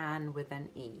watching Anne with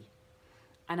an E.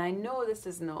 And I know this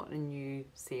is not a new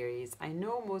series. I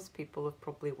know most people have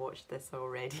probably watched this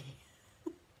already.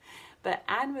 But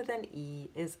Anne with an E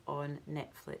is on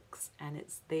Netflix, and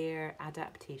it's their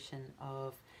adaptation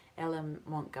of Ellen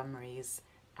Montgomery's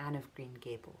Anne of Green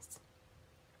Gables.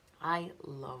 I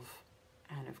love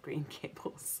Anne of Green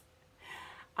Gables.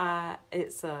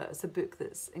 It's a book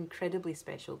that's incredibly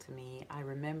special to me. I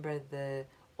remember the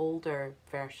older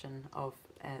version of,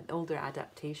 older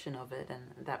adaptation of it,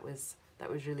 and that was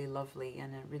really lovely,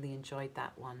 and I really enjoyed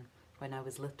that one when I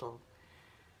was little.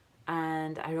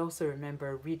 And I also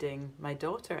remember reading my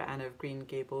daughter Anne of Green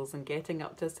Gables and getting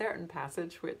up to a certain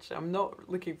passage, which I'm not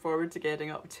looking forward to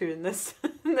getting up to in this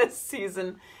this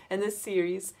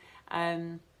series,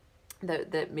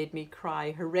 that made me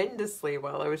cry horrendously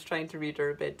while I was trying to read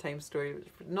her a bedtime story,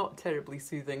 which was not terribly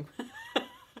soothing.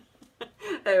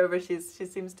 However, she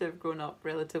seems to have grown up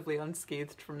relatively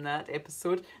unscathed from that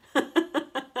episode.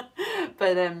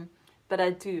 But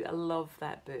I love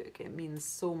that book. It means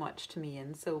so much to me,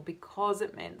 and so because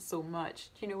it meant so much,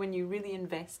 you know, when you really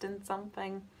invest in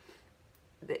something,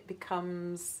 it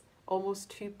becomes almost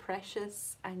too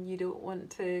precious, and you don't want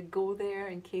to go there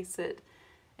in case it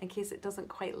doesn't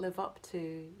quite live up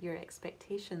to your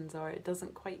expectations, or it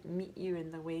doesn't quite meet you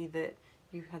in the way that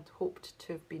you had hoped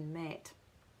to have been met.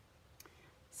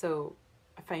 So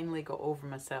I finally got over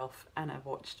myself and I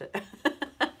watched it.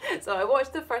 So I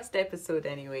watched the first episode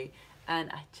anyway,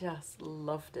 and I just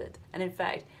loved it. And in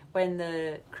fact, when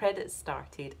the credits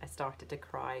started, I started to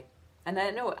cry. And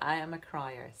I know I am a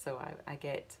crier, so I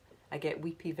get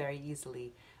weepy very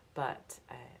easily, but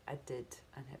I did,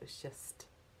 and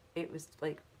it was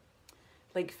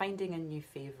like finding a new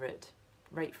favourite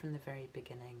right from the very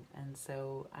beginning, and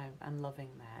so I'm loving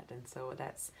that. And so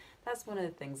that's one of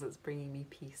the things that's bringing me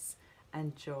peace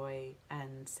and joy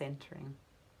and centering.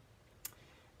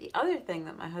 The other thing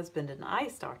that my husband and I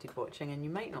started watching, and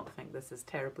you might not think this is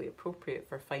terribly appropriate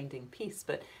for finding peace,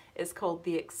 but it's called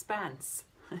The Expanse.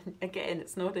 Again,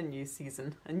 it's not a new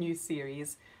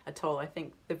series at all. I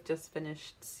think they've just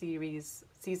finished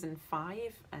season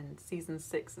 5, and season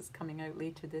 6 is coming out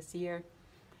later this year.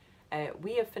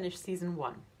 We have finished season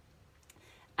 1,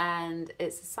 and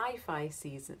it's a sci-fi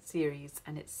series,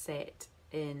 and it's set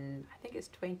in, I think it's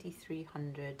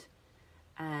 2300,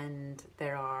 and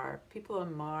there are people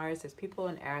on Mars, there's people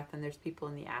on Earth, and there's people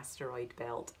in the asteroid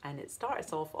belt, and it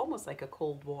starts off almost like a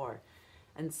Cold War.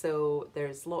 And so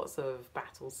there's lots of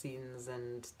battle scenes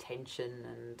and tension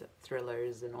and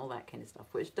thrillers and all that kind of stuff,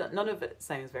 which none of it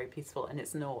sounds very peaceful, and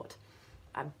it's not.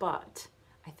 But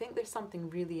I think there's something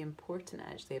really important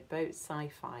actually about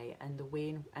sci-fi and the way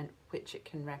in which it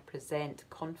can represent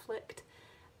conflict,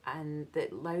 and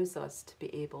that allows us to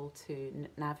be able to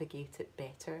navigate it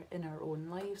better in our own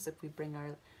lives if we bring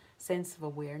our sense of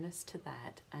awareness to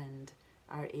that and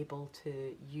are able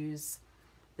to use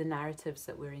the narratives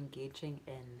that we're engaging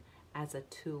in as a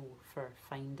tool for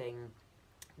finding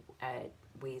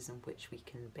ways in which we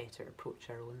can better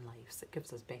approach our own lives. It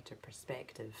gives us better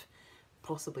perspective,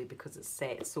 possibly because it's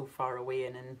set so far away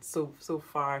and so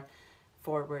far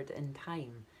forward in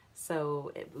time.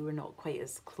 So we're not quite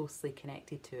as closely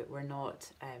connected to it. We're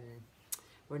not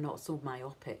so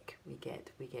myopic. We get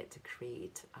to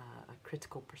create a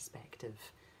critical perspective,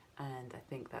 and I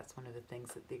think that's one of the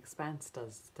things that The Expanse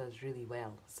does really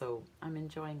well. So I'm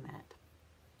enjoying that.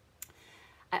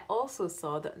 I also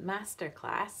saw that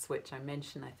Masterclass, which I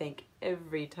mention I think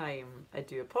every time I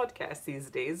do a podcast these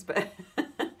days, but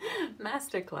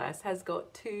Masterclass has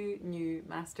got 2 new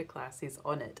masterclasses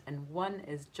on it, and one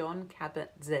is John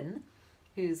Kabat-Zinn,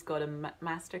 who's got a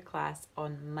masterclass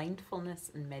on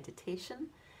mindfulness and meditation,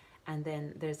 and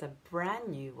then there's a brand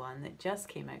new one that just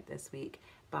came out this week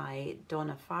by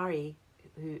Donna Farhi,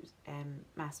 whose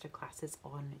masterclass is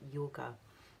on yoga.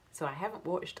 So I haven't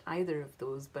watched either of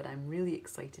those, but I'm really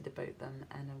excited about them,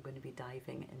 and I'm going to be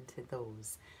diving into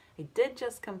those. I did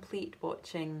just complete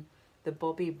watching the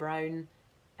Bobbi Brown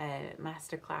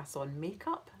masterclass on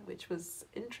makeup, which was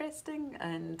interesting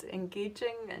and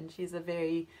engaging, and she's a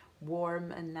very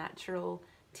warm and natural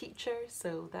teacher,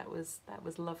 so that was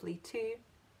lovely too.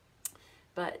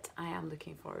 But I am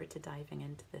looking forward to diving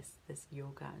into this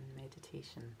yoga and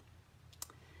meditation.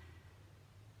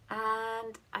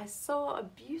 And I saw a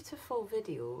beautiful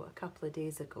video a couple of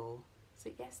days ago. Was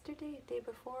it yesterday, day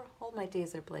before? All my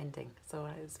days are blending, so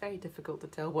it's very difficult to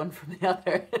tell one from the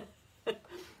other.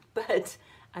 But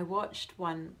I watched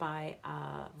one by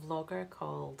a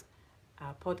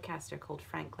podcaster called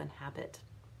Franklin Habit,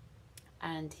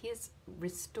 and he's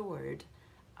restored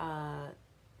a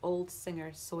old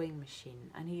Singer sewing machine,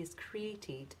 and he has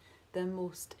created the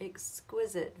most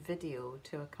exquisite video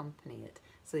to accompany it,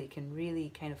 so you can really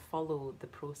kind of follow the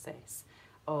process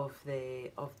of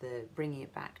the bringing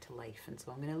it back to life. And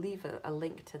so I'm going to leave a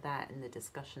link to that in the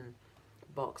discussion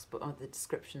box, or the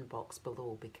description box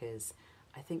below, because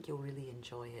I think you'll really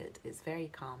enjoy it. It's very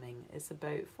calming. It's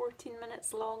about 14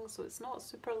 minutes long, so it's not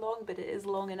super long, but it is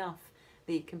long enough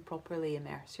that you can properly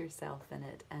immerse yourself in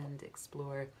it and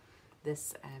explore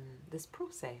this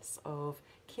process of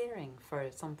caring for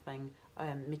something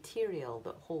material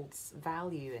that holds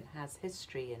value and has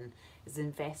history and is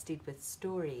invested with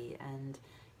story, and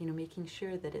making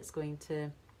sure that it's going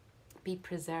to be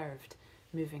preserved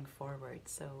moving forward.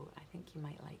 So I think you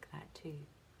might like that too.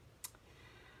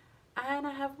 And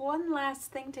I have one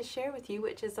last thing to share with you,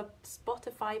 which is a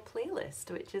Spotify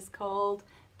playlist, which is called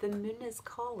The Moon is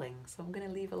Calling. So I'm going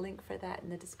to leave a link for that in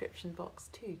the description box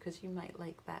too, because you might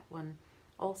like that one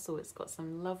Also, it's got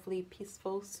some lovely,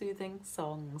 peaceful, soothing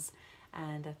songs,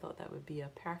 and I thought that would be a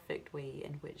perfect way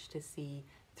in which to see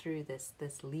through this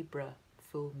Libra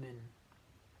full moon.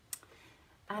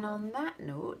 And on that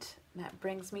note, that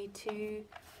brings me to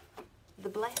the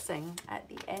blessing at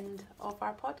the end of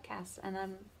our podcast, and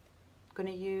I'm going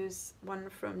to use one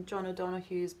from John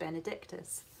O'Donoghue's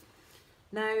Benedictus.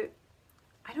 Now,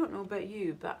 I don't know about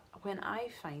you, but when I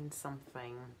find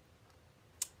something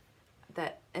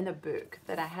that in a book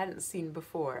that I hadn't seen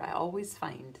before, I always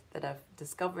find that I've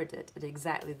discovered it at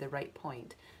exactly the right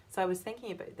point. So I was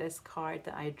thinking about this card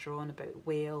that I had drawn about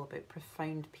whale, about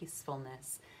profound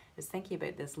peacefulness. I was thinking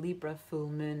about this Libra full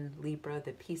moon, Libra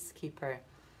the peacekeeper,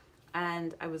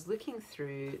 and I was looking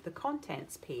through the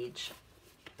contents page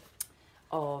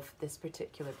of this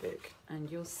particular book, and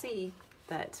you'll see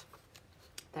that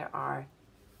there are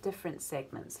different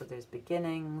segments. So there's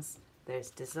beginnings, there's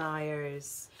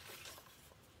desires,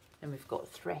 and we've got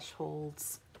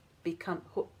thresholds,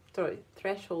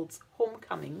 thresholds,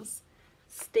 homecomings,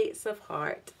 states of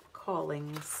heart,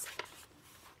 callings,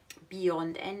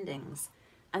 beyond endings.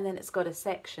 And then it's got a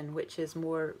section which is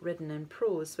more written in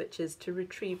prose, which is to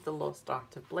retrieve the lost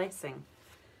art of blessing.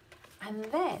 And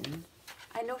then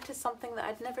I noticed something that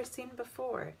I'd never seen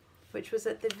before, which was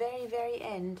at the very, very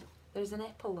end, there's an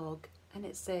epilogue, and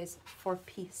it says, for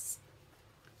peace.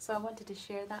 So I wanted to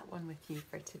share that one with you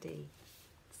for today.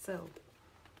 So,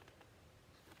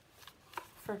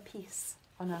 for peace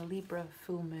on a Libra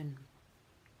full moon.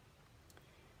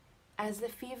 As the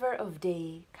fever of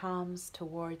day calms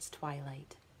towards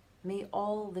twilight, may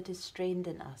all that is strained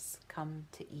in us come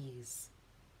to ease.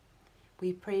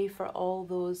 We pray for all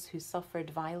those who suffered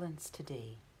violence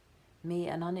today. May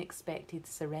an unexpected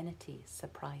serenity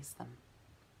surprise them.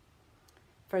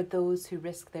 For those who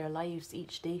risk their lives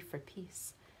each day for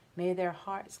peace, may their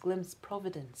hearts glimpse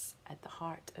providence at the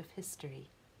heart of history.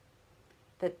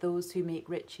 That those who make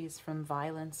riches from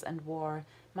violence and war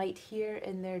might hear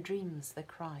in their dreams the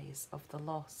cries of the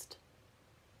lost.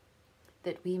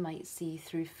 That we might see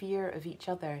through fear of each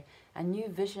other a new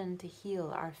vision to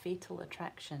heal our fatal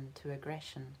attraction to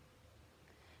aggression.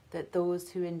 That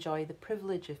those who enjoy the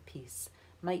privilege of peace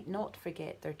might not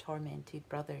forget their tormented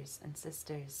brothers and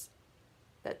sisters.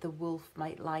 That the wolf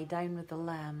might lie down with the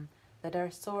lamb, that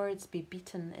our swords be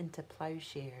beaten into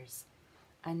ploughshares,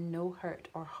 and no hurt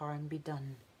or harm be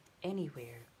done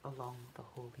anywhere along the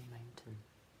holy mountain.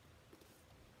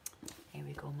 Here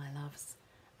we go, my loves.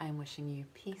 I'm wishing you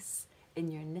peace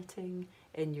in your knitting,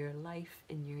 in your life,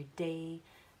 in your day,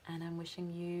 and I'm wishing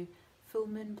you full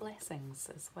moon blessings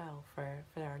as well for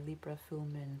our Libra full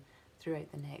moon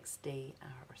throughout the next day,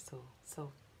 hour or so.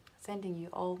 So sending you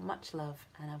all much love,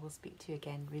 and I will speak to you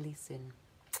again really soon.